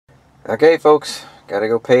Okay folks, gotta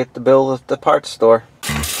go pay the bill at the parts store.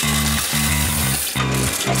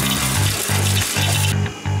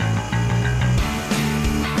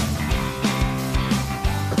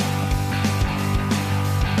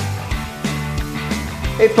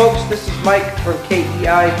 Hey folks, this is Mike from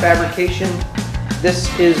KEI Fabrication. This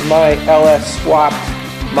is my LS swapped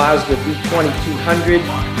Mazda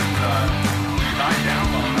V2200.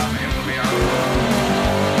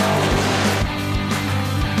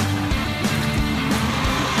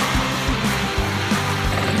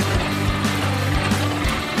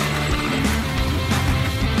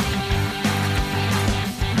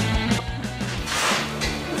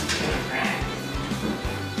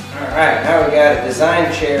 Alright, now we got a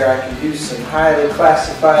design chair. I can do some highly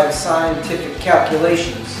classified scientific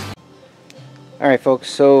calculations. Alright folks,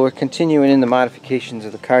 so we're continuing in the modifications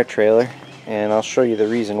of the car trailer, and I'll show you the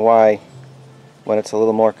reason why when it's a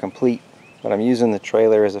little more complete. But I'm using the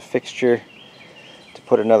trailer as a fixture to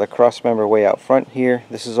put another cross member way out front here.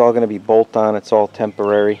 This is all going to be bolt-on, it's all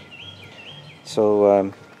temporary.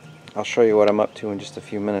 So I'll show you what I'm up to in just a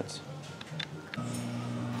few minutes.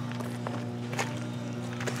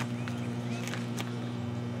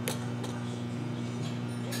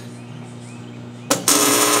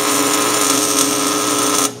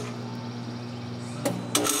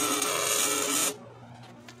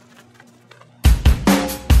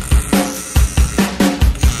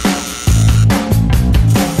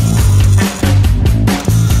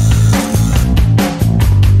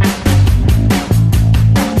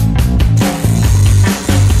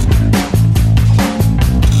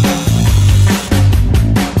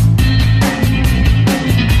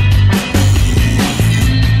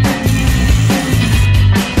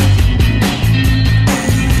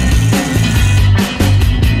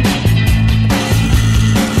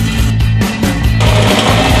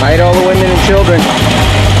 Hide all the women and children.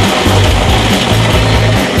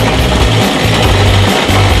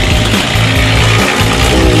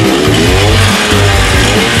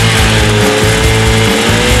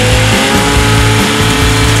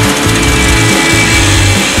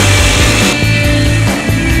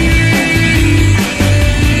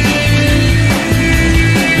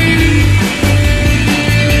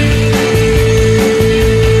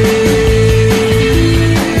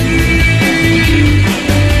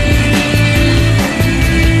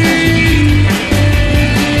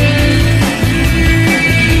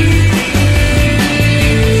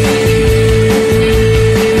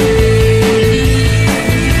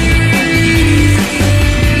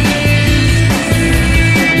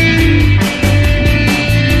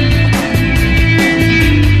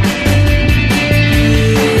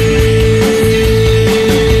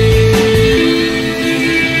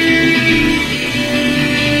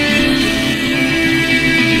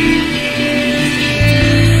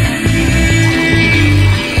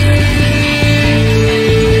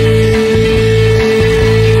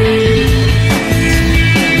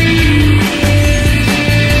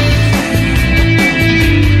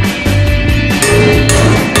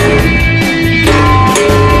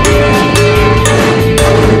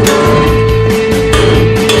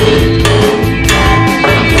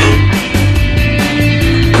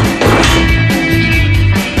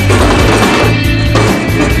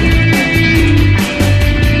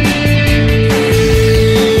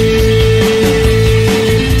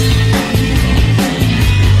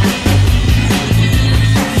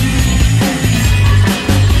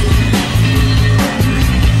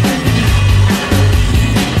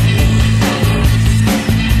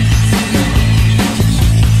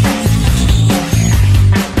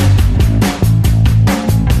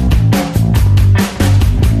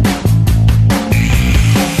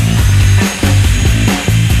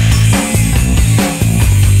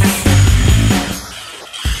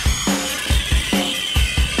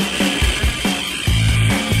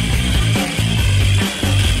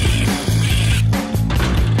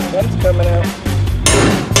 Sun's coming out.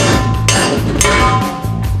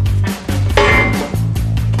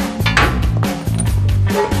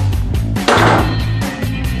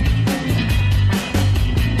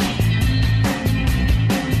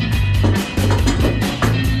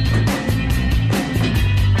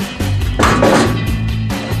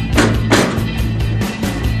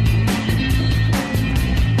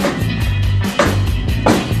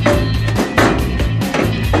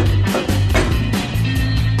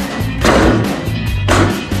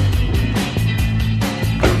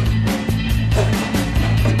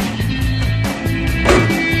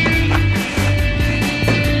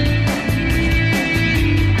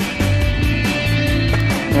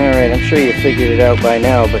 Alright, I'm sure you figured it out by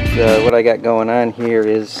now, but what I got going on here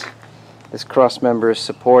is This cross member is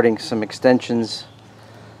supporting some extensions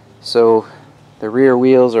so the rear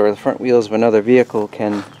wheels or the front wheels of another vehicle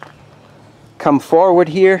can come forward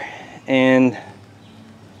here. And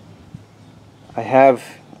I have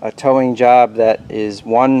a towing job that is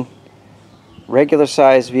one regular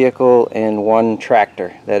size vehicle and one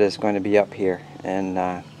tractor that is going to be up here,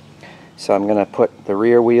 and so I'm going to put the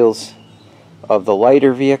rear wheels of the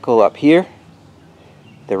lighter vehicle up here,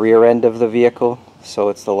 the rear end of the vehicle, so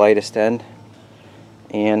it's the lightest end,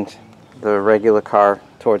 and the regular car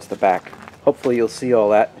towards the back. Hopefully you'll see all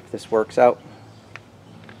that if this works out.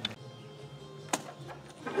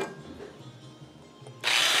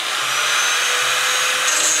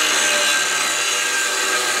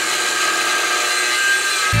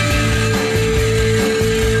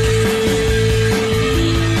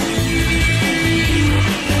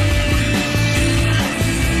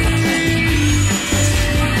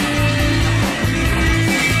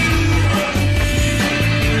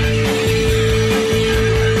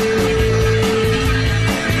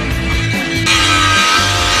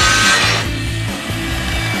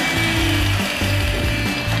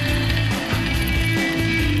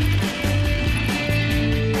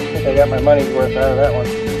 I got my money's worth out of that one.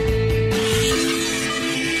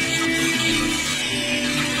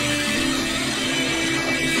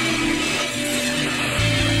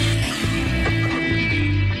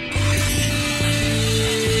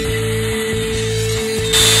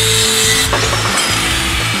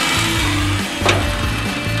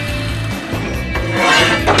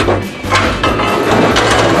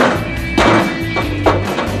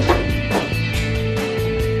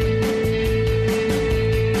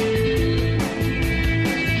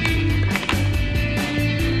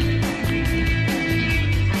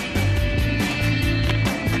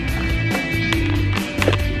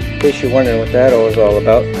 In case you're wondering what that was all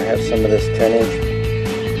about, I have some of this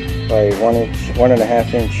 10" by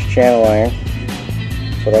 1.5" channel iron,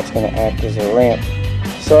 so that's going to act as a ramp.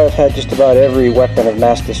 So I've had just about every weapon of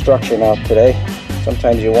mass destruction out today.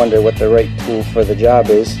 Sometimes you wonder what the right tool for the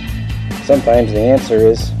job is. Sometimes the answer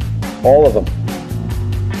is all of them.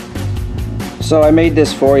 So I made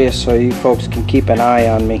this for you so you folks can keep an eye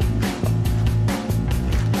on me.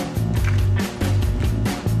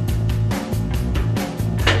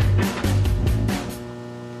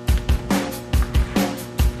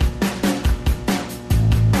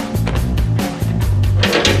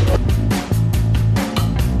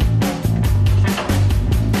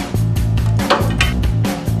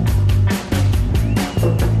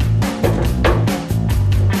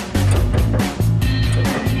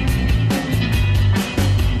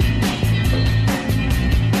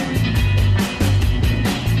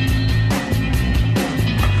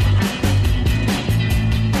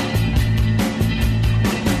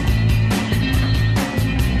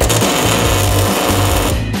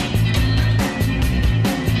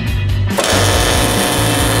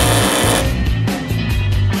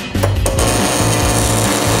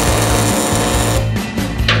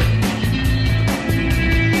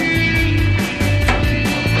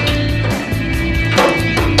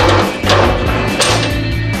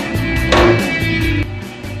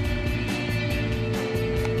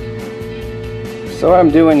 So what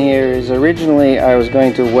I'm doing here is originally I was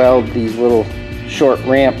going to weld these little short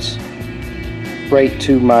ramps right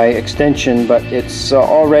to my extension, but it's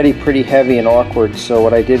already pretty heavy and awkward, so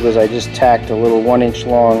what I did was I just tacked a little 1"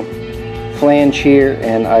 long flange here,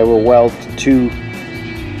 and I will weld 2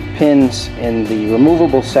 pins in the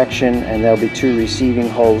removable section, and there'll be 2 receiving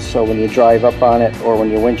holes, so when you drive up on it or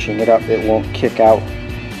when you're winching it up, it won't kick out.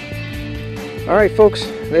 Alright folks,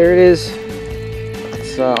 there it is.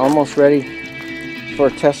 It's almost ready for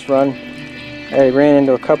a test run. I ran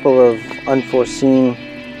into a couple of unforeseen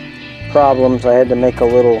problems. I had to make a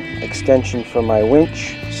little extension for my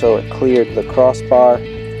winch so it cleared the crossbar,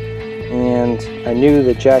 and I knew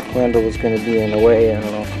the jack handle was going to be in the way. I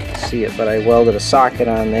don't know if you can see it, but I welded a socket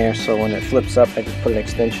on there so when it flips up I just put an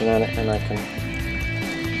extension on it and I can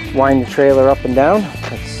wind the trailer up and down.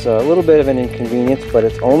 It's a little bit of an inconvenience, but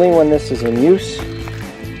it's only when this is in use.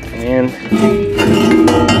 And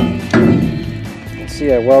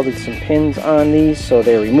I welded some pins on these so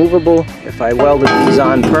they're removable. If I welded these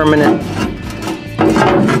on permanent,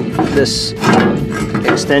 this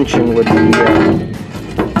extension would be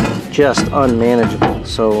just unmanageable.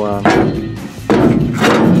 So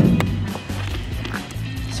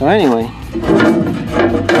anyway,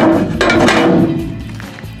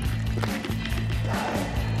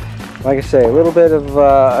 like I say, a little bit of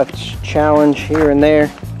a challenge here and there.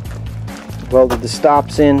 Welded the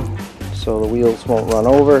stops in so the wheels won't run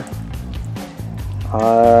over.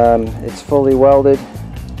 It's fully welded.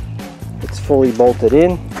 The fully bolted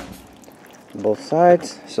in both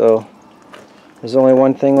sides, so there's only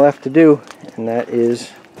one thing left to do, and that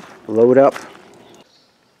is load up.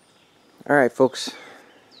 Alright folks,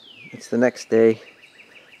 it's the next day,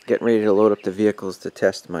 getting ready to load up the vehicles to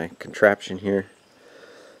test my contraption here.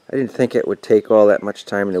 I didn't think it would take all that much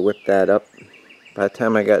time to whip that up. By the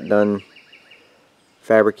time I got done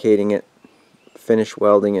fabricating it, finish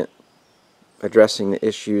welding it, addressing the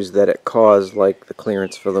issues that it caused, like the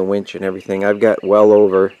clearance for the winch and everything, I've got well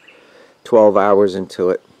over 12 hours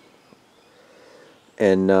into it,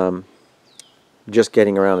 and just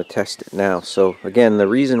getting around to test it now. So again, the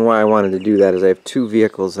reason why I wanted to do that is I have two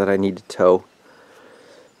vehicles that I need to tow.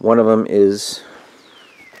 One of them is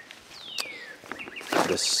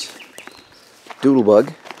this DOODLE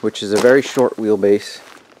BUG, which is a very short wheelbase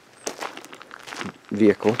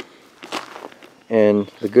vehicle,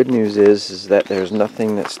 and the good news is that there's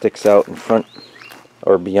nothing that sticks out in front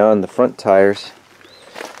or beyond the front tires,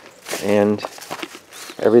 and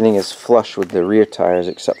everything is flush with the rear tires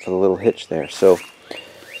except for the little hitch there. So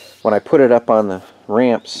when I put it up on the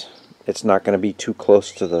ramps, it's not going to be too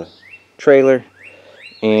close to the trailer,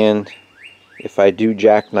 and if I do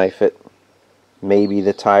jackknife it, maybe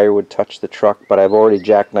the tire would touch the truck, but I've already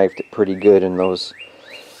jackknifed it pretty good, and those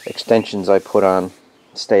extensions I put on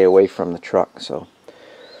stay away from the truck. So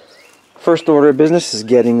first order of business is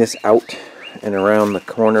getting this out and around the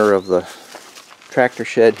corner of the tractor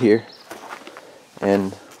shed here,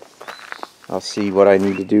 and I'll see what I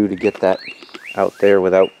need to do to get that out there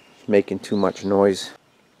without making too much noise.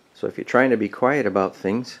 So if you're trying to be quiet about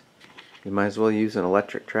things, you might as well use an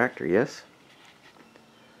electric tractor, yes?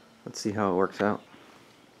 Let's see how it works out.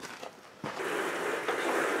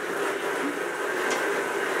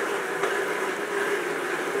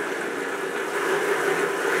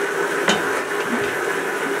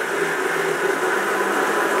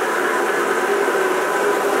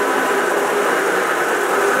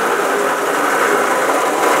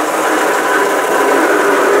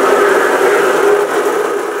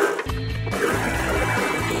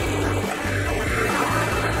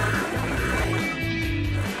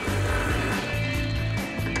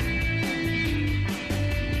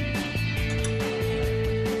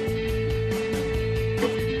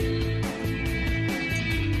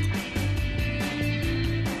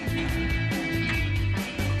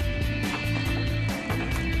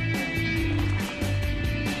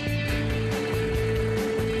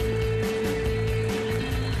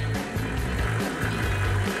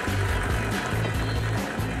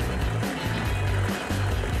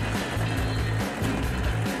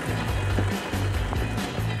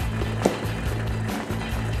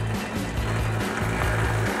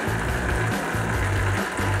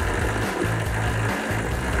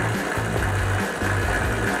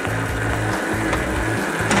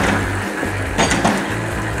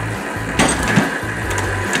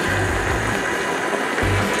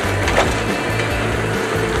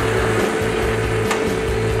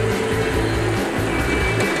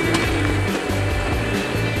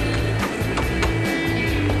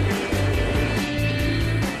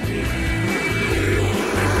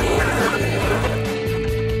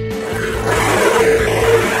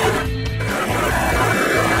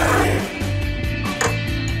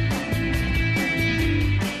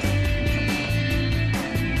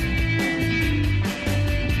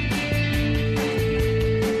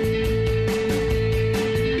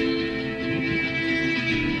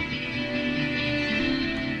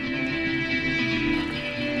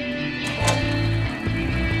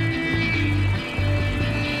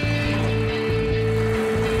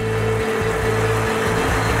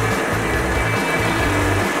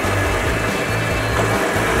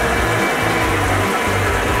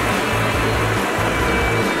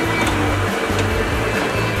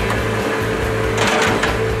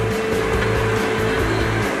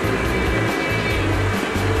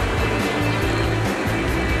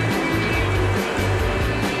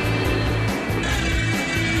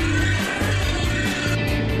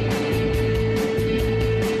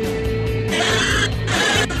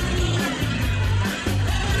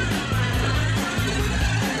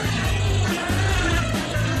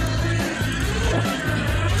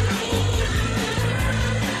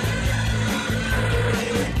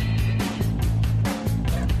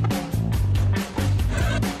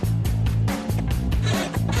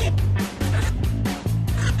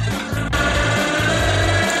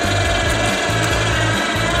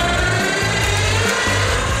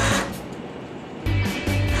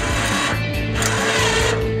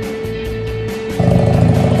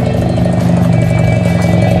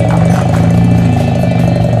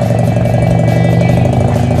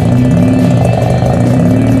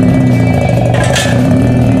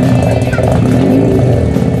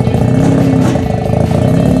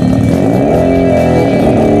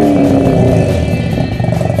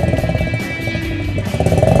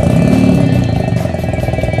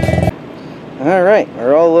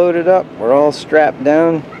 loaded up. We're all strapped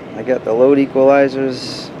down. I got the load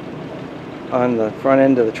equalizers on the front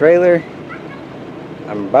end of the trailer.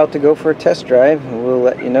 I'm about to go for a test drive, and we'll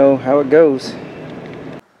let you know how it goes.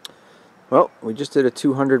 Well, we just did a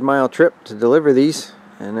 200-mile trip to deliver these,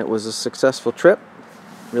 and it was a successful trip.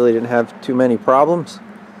 Really didn't have too many problems,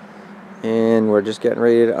 and we're just getting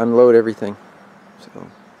ready to unload everything. So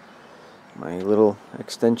my little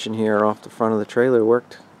extension here off the front of the trailer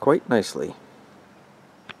worked quite nicely.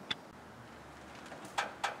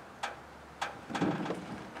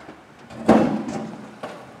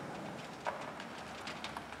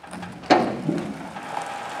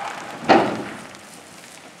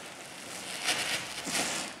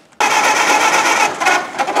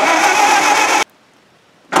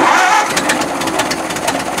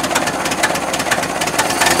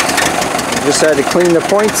 Just had to clean the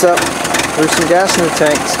points up, threw some gas in the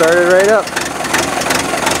tank, started right up.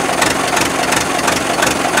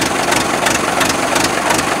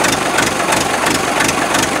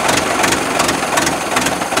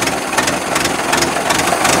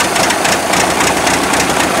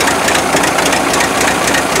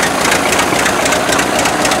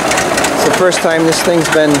 It's the first time this thing's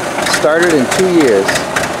been started in 2 years.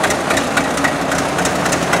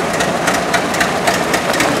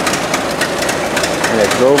 And it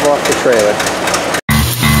drove off the trailer.